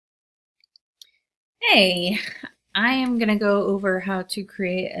Hey, I am going to go over how to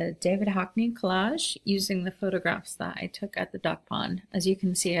create a David Hockney collage using the photographs that I took at the duck pond. As you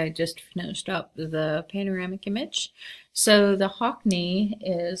can see, I just finished up the panoramic image. So the Hockney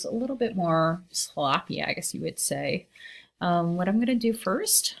is a little bit more sloppy, I guess you would say. What I'm going to do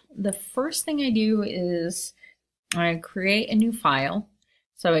first, the first thing I do is I create a new file.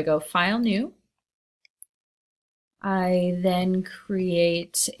 So I go File, New. I then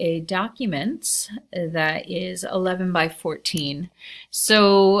create a document that is 11 by 14.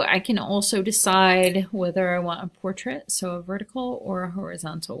 So I can also decide whether I want a portrait, so a vertical or a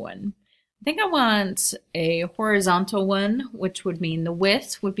horizontal one. I think I want a horizontal one, which would mean the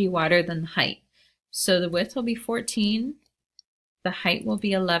width would be wider than the height. So the width will be 14, the height will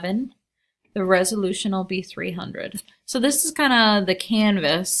be 11, the resolution will be 300. So this is kind of the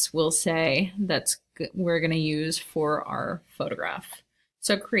canvas, we'll say, we're going to use for our photograph.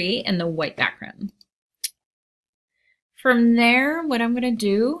 So create in the white background. From there, what I'm going to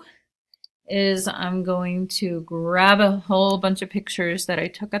do is I'm going to grab a whole bunch of pictures that I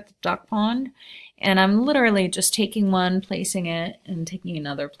took at the duck pond, and I'm literally just taking one, placing it, and taking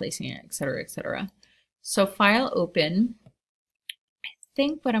another, placing it, etc., etc. So File, Open. I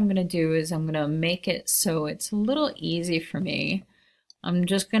think what I'm going to do is I'm going to make it so it's a little easy for me. I'm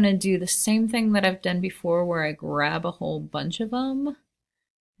just going to do the same thing that I've done before where I grab a whole bunch of them.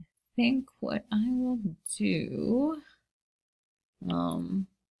 I think what I will do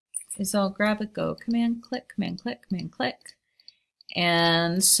is I'll grab it, go Command click, Command click, Command click.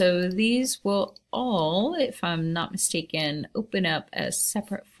 And so these will all, if I'm not mistaken, open up as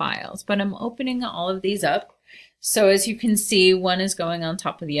separate files. But I'm opening all of these up. So as you can see, one is going on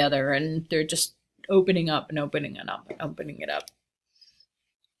top of the other and they're just opening up and opening it up and opening it up.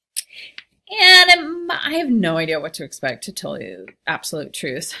 And I have no idea what to expect, to tell you the absolute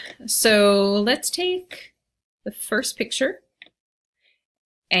truth. So let's take the first picture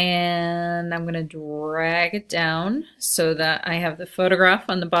and I'm going to drag it down so that I have the photograph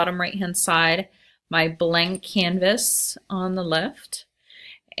on the bottom right hand side, my blank canvas on the left,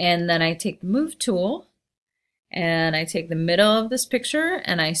 and then I take the Move tool and I take the middle of this picture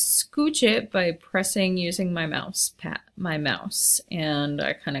and I scooch it by pressing using my mouse, and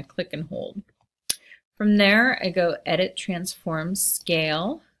I kind of click and hold. From there, I go Edit, Transform,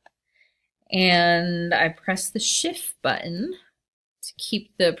 Scale, and I press the Shift button to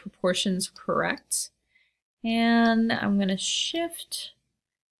keep the proportions correct. And I'm going to shift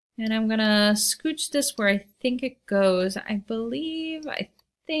and I'm going to scooch this where I think it goes. I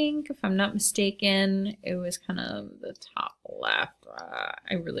think, if I'm not mistaken, it was kind of the top left.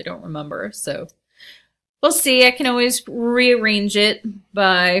 I really don't remember, so we'll see. I can always rearrange it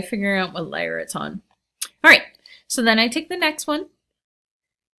by figuring out what layer it's on. All right, so then I take the next one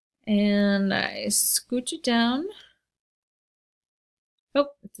and I scooch it down. Oh,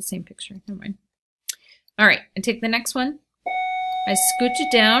 it's the same picture. Never mind. All right, I take the next one. I scooch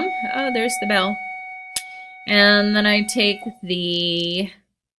it down. Oh, there's the bell. And then I take the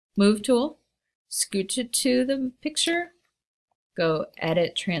Move tool, scooch it to the picture, go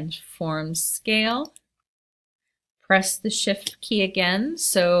Edit, Transform, Scale, press the Shift key again,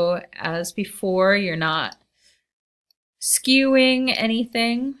 so as before you're not skewing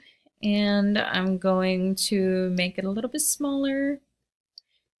anything, and I'm going to make it a little bit smaller.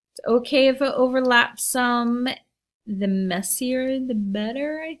 It's okay if it overlaps some. The messier the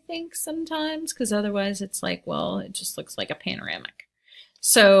better, I think, sometimes, because otherwise it's like, well, it just looks like a panoramic.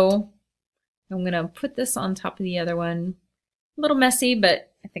 So I'm going to put this on top of the other one. A little messy,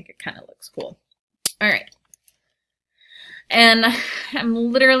 but I think it kind of looks cool. All right. And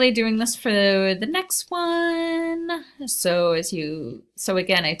I'm literally doing this for the next one. So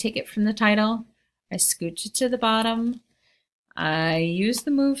again, I take it from the title, I scooch it to the bottom, I use the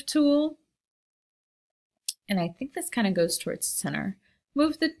Move tool, and I think this kind of goes towards the center.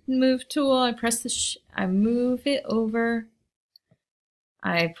 Move the Move tool, I press I move it over,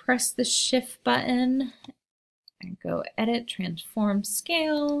 I press the Shift button, I go Edit, Transform,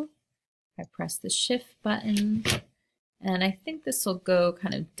 Scale, I press the Shift button, and I think this will go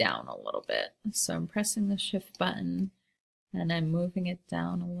kind of down a little bit. So I'm pressing the Shift button and I'm moving it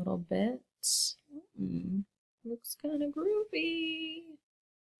down a little bit. Looks kind of groovy.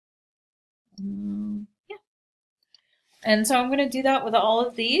 Yeah. And so I'm going to do that with all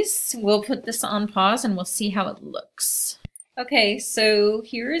of these. We'll put this on pause and we'll see how it looks. Okay, so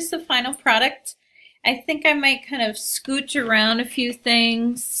here is the final product. I think I might kind of scooch around a few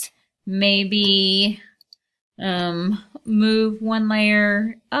things, maybe move one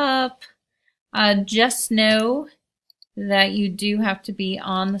layer up. Just know that you do have to be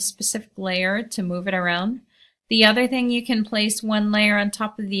on the specific layer to move it around. The other thing, you can place one layer on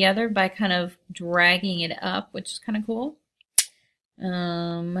top of the other by kind of dragging it up, which is kind of cool.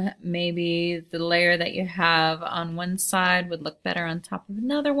 Maybe the layer that you have on one side would look better on top of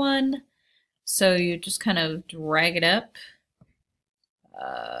another one. So you just kind of drag it up.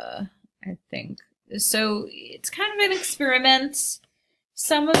 I think. So it's kind of an experiment.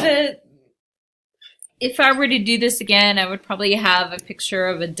 Some of it, if I were to do this again, I would probably have a picture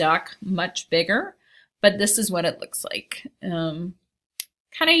of a duck much bigger, but this is what it looks like.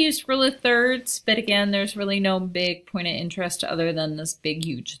 Kind of used rule of thirds, but again, there's really no big point of interest other than this big,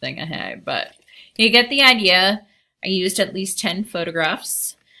 huge thing ahead, but you get the idea. I used at least 10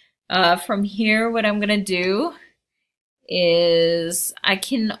 photographs. From here, what I'm going to do is I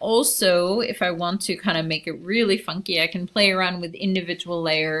can also, if I want to kind of make it really funky, I can play around with individual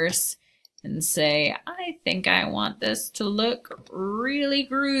layers and say, I think I want this to look really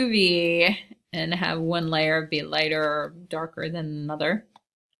groovy, and have one layer be lighter or darker than another.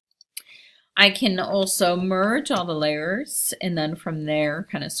 I can also merge all the layers and then from there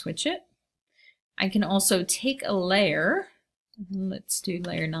kind of switch it. I can also take a layer, let's do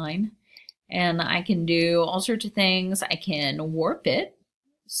layer 9, and I can do all sorts of things. I can warp it.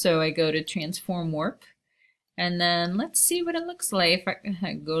 So I go to transform warp, and then let's see what it looks like if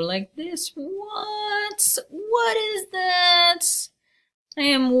I go like this. What is that? I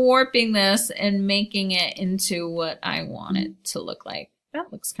am warping this and making it into what I want it to look like.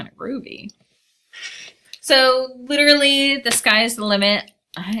 That looks kind of groovy. So literally the sky is the limit.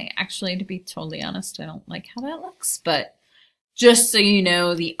 I actually, to be totally honest, I don't like how that looks, but just so you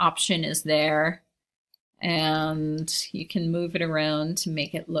know, the option is there and you can move it around to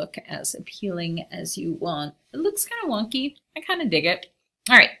make it look as appealing as you want. It looks kind of wonky. I kind of dig it.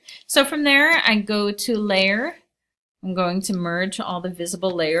 All right, so from there I go to layer. I'm going to merge all the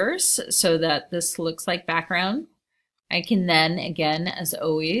visible layers so that this looks like background. I can then, again, as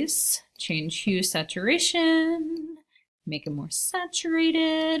always, change hue saturation, make it more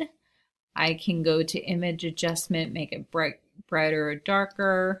saturated. I can go to image adjustment, make it brighter or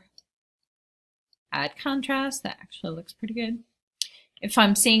darker, add contrast. That actually looks pretty good. If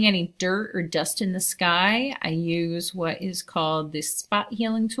I'm seeing any dirt or dust in the sky, I use what is called the spot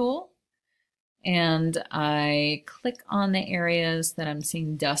healing tool. And I click on the areas that I'm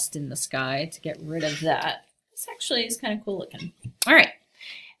seeing dust in the sky to get rid of that. This actually is kind of cool looking. All right.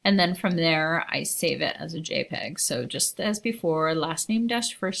 And then from there, I save it as a JPEG. So just as before, last name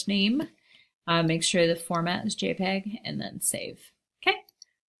dash first name. Make sure the format is JPEG and then save. Okay.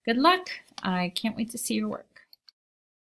 Good luck. I can't wait to see your work.